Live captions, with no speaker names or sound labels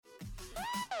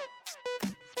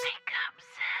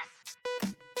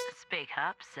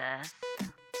up, sis.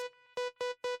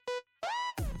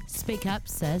 Speak Up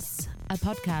Sis, a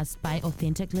podcast by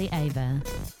Authentically Ava.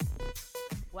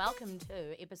 Welcome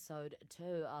to episode 2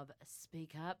 of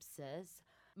Speak Up Sis.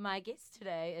 My guest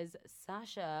today is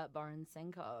Sasha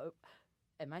Borisenko.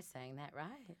 Am I saying that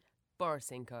right?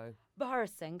 Borisenko.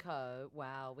 Borisenko.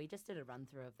 Wow, we just did a run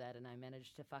through of that and I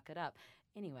managed to fuck it up.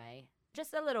 Anyway,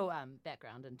 just a little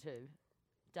background into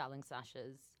darling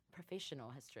Sasha's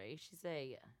professional history. She's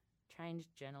a trained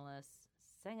journalist,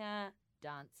 singer,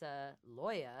 dancer,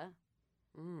 lawyer.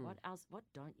 What else? What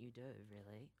don't you do,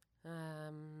 really?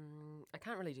 I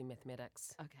can't really do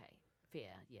mathematics. Okay,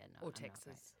 fair. Yeah, no. Or I'm not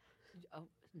taxes. great. Oh,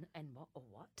 and what? Or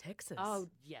what? Taxes. Oh,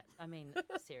 yeah. I mean,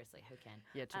 seriously, who can?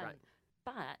 Yeah, too right.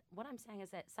 But what I'm saying is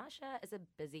that Sasha is a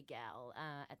busy gal.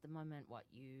 At the moment,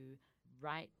 you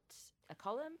write a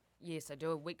column? Yes, I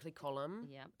do a weekly column.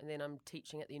 Yeah. And then I'm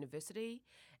teaching at the university.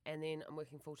 And then I'm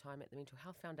working full-time at the Mental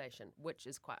Health Foundation, which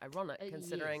is quite ironic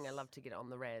considering yes. I love to get on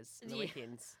the Raz on the Yeah.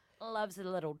 weekends. Loves a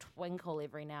little twinkle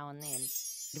every now and then.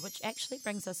 Which actually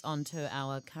brings us on to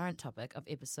our current topic of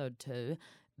episode 2,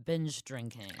 binge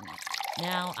drinking.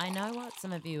 Now, I know what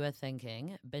some of you are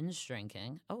thinking, binge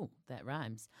drinking. Oh, that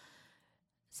rhymes.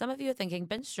 Some of you are thinking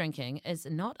binge drinking is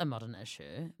not a modern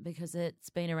issue because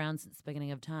it's been around since the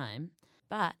beginning of time.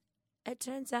 But it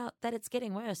turns out that it's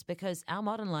getting worse because our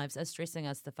modern lives are stressing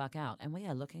us the fuck out and we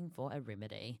are looking for a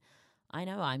remedy. I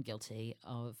know I'm guilty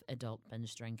of adult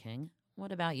binge drinking.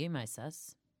 What about you, my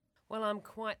sis? Well, I'm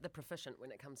quite the proficient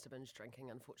when it comes to binge drinking,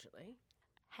 unfortunately.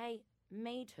 Hey,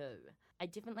 me too. I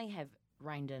definitely have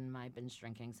reined in my binge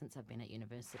drinking since I've been at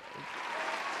university.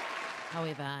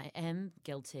 However, I am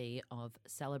guilty of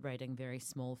celebrating very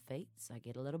small feats. I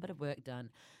get a little bit of work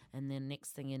done, and then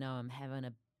next thing you know, I'm having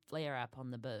a flare up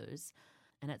on the booze.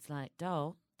 And it's like,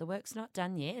 doll, the work's not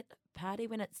done yet. Party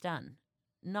when it's done,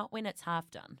 not when it's half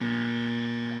done.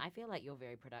 I feel like you're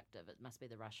very productive. It must be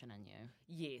the Russian in you.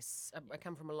 Yes, I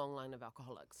come from a long line of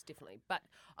alcoholics, definitely. But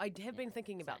I have been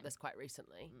thinking about same. this quite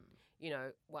recently. You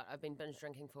know, I've been binge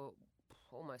drinking for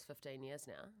almost 15 years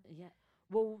now. Yeah.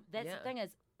 Well, that's Yeah. the thing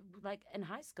is, like in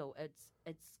high school, it's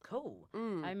cool.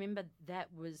 I remember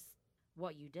that was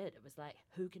what you did. It was like,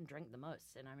 who can drink the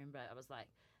most? And I remember I was like,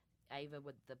 Ava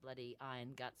with the bloody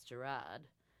Iron Guts Gerard,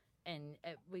 and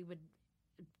we would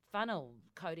funnel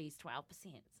Cody's 12%,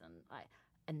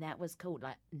 and that was cool.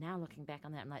 Like now looking back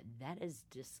on that, I'm like, that is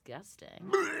disgusting.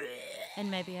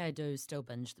 And maybe I do still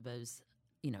binge the booze,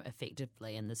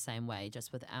 effectively in the same way,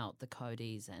 just without the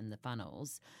Codys and the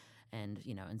funnels, and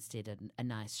instead a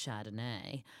nice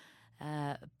Chardonnay.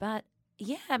 But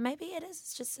yeah, maybe it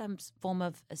is just some form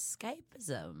of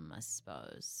escapism, I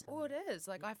suppose. Oh, it is.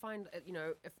 Like I find,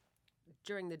 if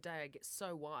during the day I get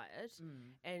so wired,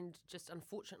 and just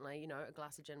unfortunately, a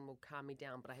glass of gin will calm me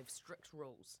down. But I have strict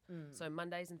rules. So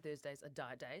Mondays and Thursdays are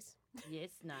diet days. Yes,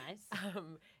 nice.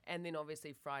 And then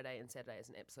obviously Friday and Saturday is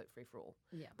an absolute free for all.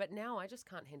 Yeah. But now I just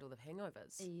can't handle the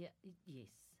hangovers. Yeah, yes.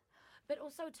 But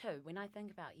also, too, when I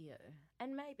think about you,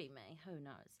 and maybe me, who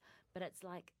knows, but it's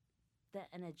like the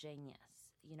inner genius.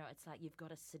 It's like you've got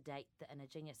to sedate the inner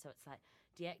genius. So it's like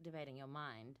deactivating your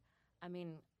mind. I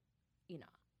mean,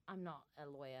 I'm not a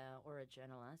lawyer or a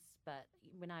journalist, but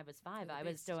when I was 5, I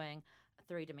was doing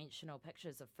 3-dimensional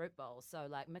pictures of fruit bowls. So,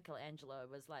 like, Michelangelo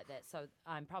was like that. So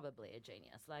I'm probably a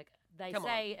genius. Like, they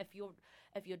say if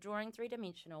you're drawing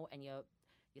 3-dimensional and you're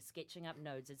sketching up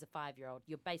nodes as a 5-year-old,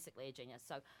 you're basically a genius.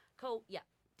 So, cool, yeah,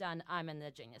 done. I'm in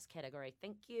the genius category.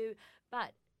 Thank you.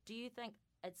 But do you think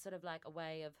it's sort of like a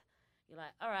way of, you're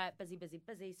like, all right, busy,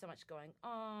 so much going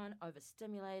on,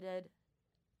 overstimulated,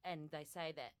 and they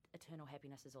say that eternal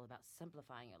happiness is all about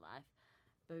simplifying your life.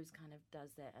 Booze kind of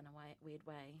does that in a weird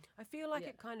way. I feel like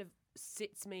it kind of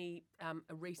sets me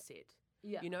a reset.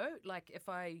 Yeah. Like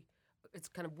it's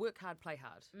kind of work hard, play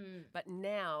hard. But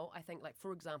now I think, like,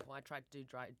 for example, I tried to do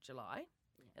Dry July.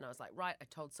 And I was like, right, I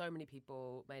told so many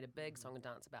people, made a big song and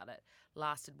dance about it.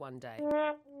 Lasted one day.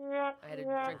 I had a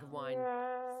drink of wine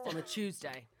on a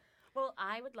Tuesday. Well,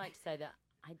 I would like to say that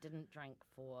I didn't drink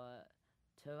for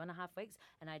 2.5 weeks,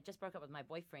 and I just broke up with my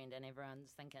boyfriend, and everyone's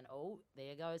thinking, oh,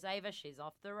 there goes Ava, she's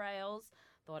off the rails.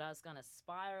 Thought I was going to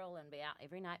spiral and be out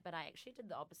every night, but I actually did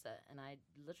the opposite, and I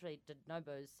literally did no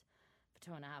booze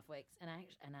for 2.5 weeks, and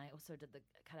I also did the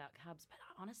cut out carbs, but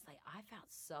honestly, I felt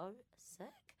so sick.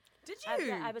 Did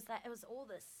you? I was like, it was all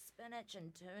this spinach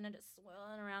and tuna just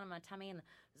swirling around in my tummy, and it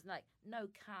was like no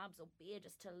carbs or beer,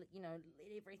 just to let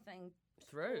everything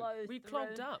Through. flow We through.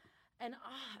 clogged up. And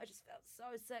I just felt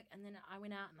so sick. And then I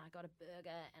went out and I got a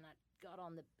burger and I got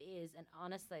on the beers. And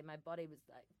honestly, my body was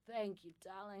like, thank you,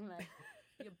 darling. Like,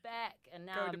 you're back, and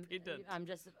now Codependent.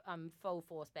 I'm full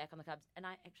force back on the carbs, and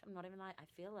I'm not even like, I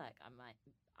feel like I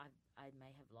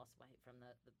may have lost weight from the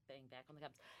being back on the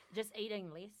carbs, just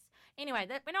eating less. Anyway,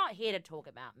 we're not here to talk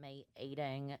about me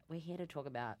eating. We're here to talk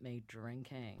about me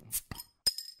drinking.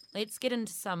 Let's get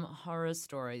into some horror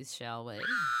stories, shall we?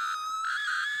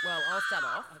 Well, I'll start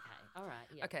off. Okay, all right.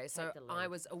 Yeah, Okay, so take the lead. I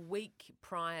was a week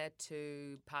prior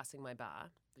to passing my bar,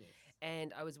 Yes.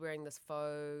 and I was wearing this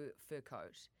faux fur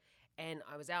coat, and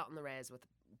I was out on the Raz with a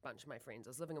bunch of my friends. I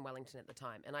was living in Wellington at the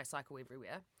time, and I cycle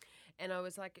everywhere. And I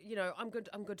was like, I'm good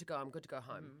to go. I'm good to go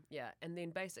home. Mm-hmm. Yeah. And then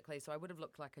basically, so I would have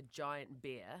looked like a giant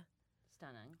bear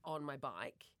Stunning. on my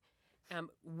bike,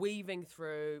 weaving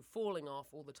through, falling off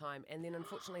all the time. And then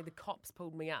unfortunately, the cops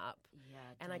pulled me up. Yeah,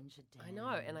 And Danger Dan. I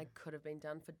know, and I could have been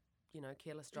done for,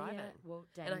 careless driving. Yeah, well,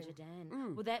 And I- Danger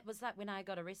Dan. Well, that was like when I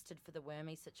got arrested for the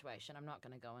wormy situation. I'm not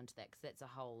going to go into that because that's a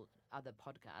whole other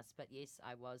podcast. But yes,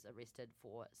 I was arrested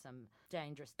for some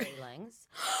dangerous dealings.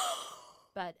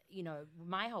 But,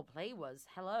 my whole plea was,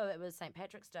 hello, it was St.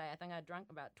 Patrick's Day. I think I drank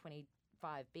about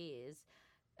 25 beers.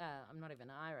 I'm not even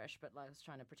Irish, but I was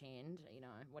trying to pretend,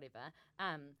 whatever.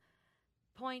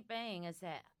 Point being is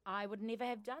that I would never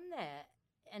have done that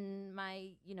in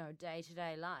my,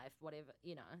 day-to-day life, whatever,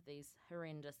 these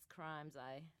horrendous crimes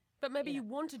But maybe you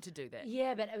wanted to do that.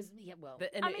 Yeah, but it was,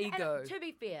 The inner and ego. to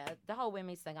be fair, the whole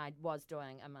Wemmy's thing I was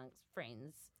doing amongst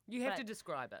friends. You have but, to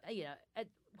describe it.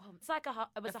 It's like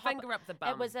it was A a finger up the bum.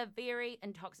 It was a very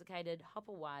intoxicated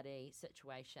hopawadi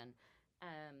situation.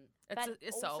 It's but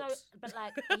assault. Also, but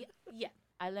like, yeah,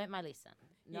 I learnt my lesson.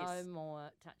 No Yes.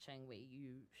 more touching where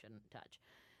you shouldn't touch,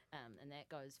 and that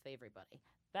goes for everybody.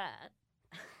 But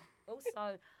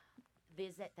also,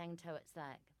 there's that thing too. It's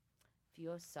like if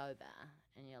you're sober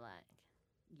and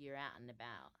you're out and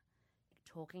about,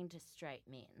 talking to straight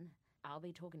men. I'll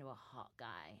be talking to a hot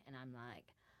guy, and I'm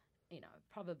like,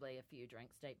 probably a few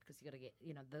drinks deep because you got to get,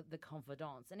 the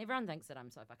confidants. And everyone thinks that I'm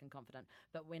so fucking confident.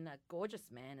 But when a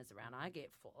gorgeous man is around, I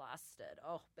get flustered.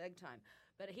 Oh, big time.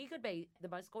 But he could be the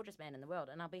most gorgeous man in the world,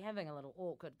 and I'll be having a little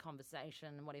awkward conversation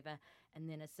and whatever. And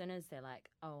then as soon as they're like,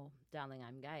 oh, darling,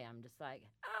 I'm gay, I'm just like,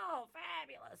 oh,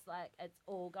 fabulous. Like, it's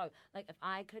all go. Like, if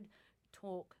I could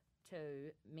talk to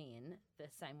men the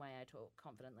same way I talk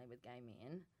confidently with gay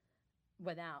men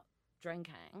without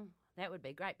drinking, that would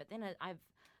be great. But then I've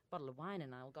bottle of wine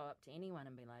and I'll go up to anyone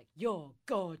and be like, you're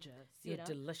gorgeous. You're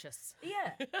delicious.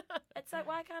 Yeah. It's like,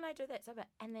 why can't I do that sober?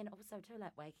 And then also too,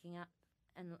 like waking up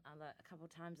and like a couple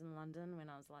of times in London when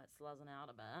I was like sluzzing out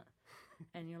a bit,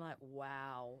 and you're like,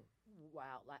 wow,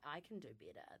 like I can do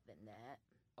better than that.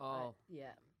 Oh,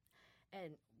 yeah.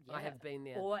 And yeah. I have been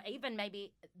there. Or even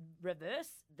maybe reverse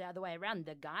the other way around,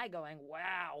 the guy going,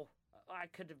 wow, I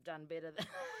could have done better than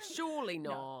Surely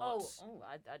not. No.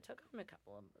 I took him a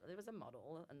couple of, there was a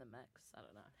model in the mix. I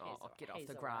don't know. Oh, get off He's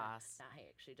the all right. grass. Nah, he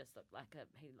actually just looked like a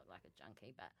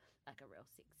junkie, but like a real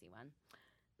sexy one.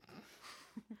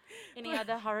 Any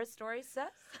other horror stories, sis?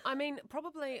 I mean,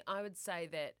 probably I would say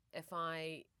that if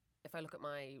I look at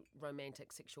my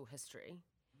romantic sexual history,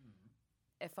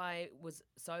 if I was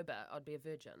sober, I'd be a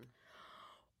virgin.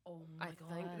 Oh my I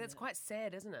God. think that's quite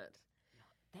sad, isn't it?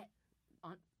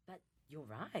 But you're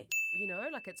right.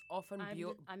 Like it's often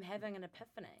I'm having an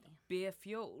epiphany. beer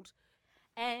fueled.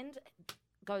 And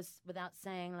goes without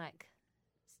saying, like,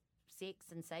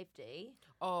 sex and safety.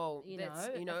 Oh, If it's-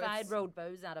 I had rolled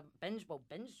booze out of binge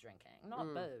drinking,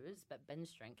 not booze, but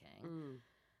binge drinking,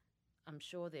 I'm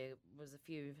sure there was a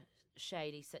few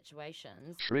shady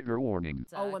situations. Trigger warning.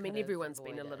 that Oh, I mean, could have everyone's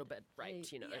been a avoided. little bit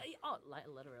raped, Yeah, oh, like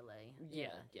literally. Yeah.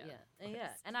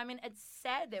 Yeah. And I mean, it's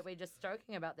sad that we're just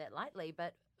joking about that lightly,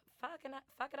 but fuck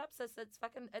it up, sis.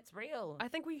 It's real. I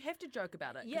think we have to joke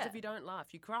about it because Yeah. if you don't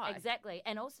laugh, you cry. Exactly.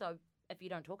 And also, if you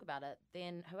don't talk about it,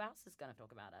 then who else is going to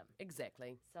talk about it?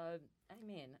 Exactly. So,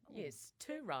 amen. Ooh, Yes,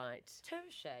 too right.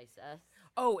 touche, sis.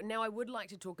 Oh, now I would like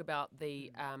to talk about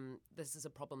the. This is a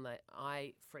problem that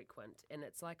I frequent, and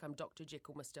it's like I'm Dr.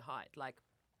 Jekyll, Mr. Hyde. Like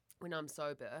when I'm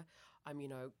sober, I'm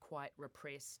quite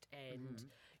repressed and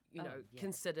yeah.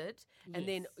 considered, and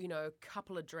then Yes. a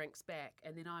couple of drinks back,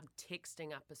 and then I'm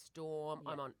texting up a storm.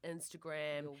 I'm on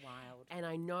Instagram, You're wild. and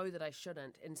I know that I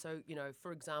shouldn't. And so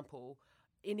for example,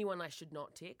 anyone I should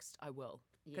not text, I will.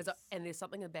 Because Yes. and there's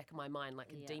something in the back of my mind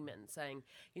like a Yeah. demon saying,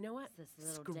 you know what, It's this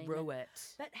little screw demon.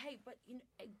 it. But hey,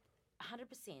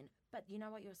 100%. But you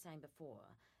know what you were saying before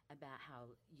about how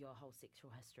your whole sexual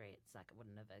history, it's like it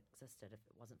wouldn't have existed if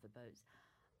it wasn't for booze.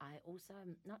 I also,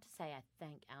 not to say I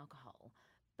thank alcohol,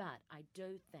 but I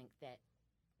do think that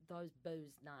those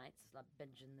booze nights, like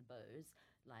binging the booze,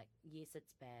 like, yes,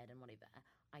 it's bad and whatever.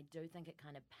 I do think it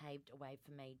kind of paved a way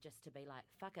for me just to be like,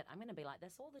 fuck it, I'm going to be like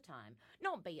this all the time.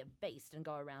 Not be a beast and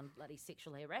go around bloody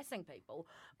sexually harassing people.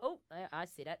 Oh, I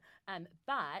said it.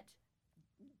 But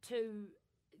to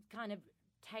kind of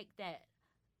take that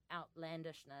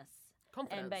outlandishness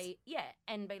Confidence.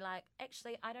 and be like,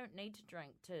 actually, I don't need to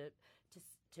drink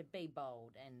to be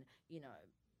bold and, you know,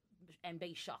 and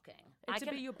be shocking. And to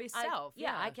be your best self.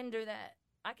 Yeah, I can do that.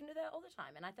 I can do that all the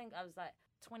time. And I think I was like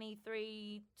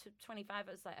 23 to 25.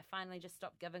 It was like I finally just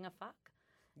stopped giving a fuck.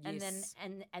 Yes.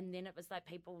 And then it was like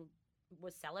people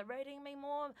were celebrating me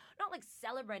more. Not like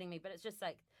celebrating me, but it's just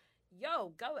like,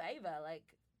 yo, go Ava. Like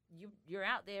you're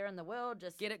out there in the world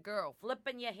just Get it, girl.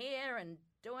 flipping your hair and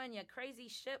doing your crazy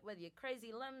shit with your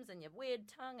crazy limbs and your weird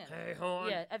tongue. And, Hey, hon.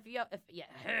 yeah,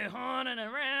 hey, horning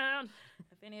around.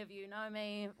 If any of you know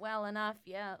me well enough,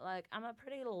 yeah, like I'm a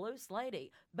pretty loose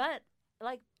lady. But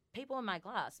like people in my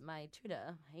class, my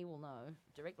tutor, he will know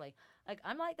directly. Like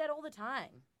I'm like that all the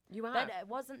time. You are. But it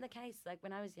wasn't the case. Like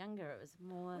when I was younger, it was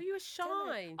more. Well, you were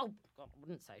shy. timid. Oh, God, I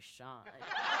wouldn't say shy.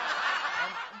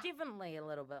 Definitely a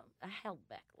little bit. I held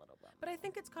back a little bit. But I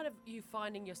think it's kind of you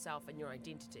finding yourself and your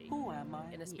identity. Who am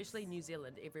I? And especially in New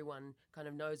Zealand, everyone kind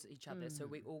of knows each other, so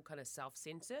we all kind of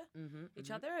self-censor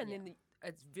each other. And then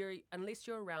it's very, unless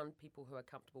you're around people who are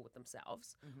comfortable with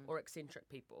themselves or eccentric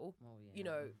people, you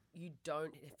know, you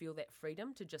don't feel that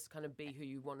freedom to just kind of be who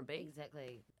you want to be.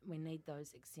 Exactly. We need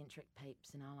those eccentric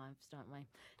peeps in our lives, don't we?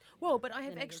 Well, but I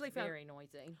have Then it actually gets found. very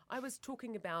noisy. I was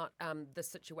talking about this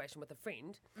situation with a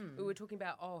friend. We were talking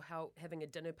about how having a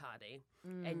dinner party,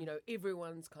 and you know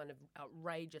everyone's kind of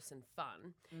outrageous and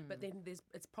fun, but then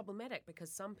it's problematic because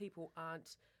some people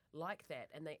aren't like that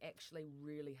and they actually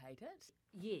really hate it.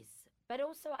 Yes. But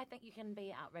also, I think you can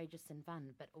be outrageous and fun,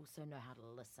 but also know how to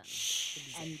listen.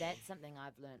 And that's something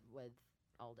I've learnt with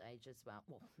old age as well.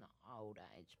 Well, not old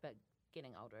age, but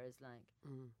getting older is like,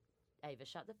 Ava,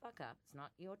 shut the fuck up. It's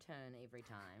not your turn every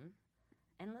time.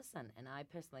 And listen. And I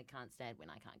personally can't stand when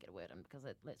I can't get a word in because,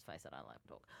 let's face it, I like to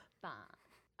talk. But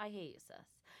I hear you, sis.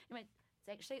 Anyway, it's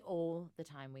actually all the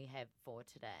time we have for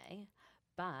today.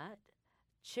 But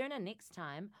tune in next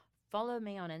time. Follow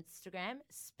me on Instagram,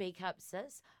 Speak Up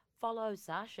Sis. Follow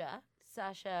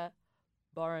Sasha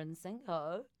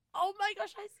Borensinko. Oh my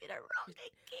gosh, I said it wrong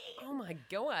again. Oh my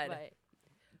god, Wait,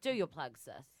 do your plug,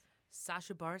 sis.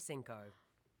 Sasha Borensinko.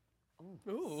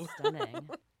 Oh, Ooh. stunning.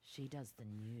 She does the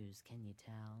news, can you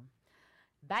tell?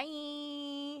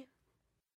 Bye.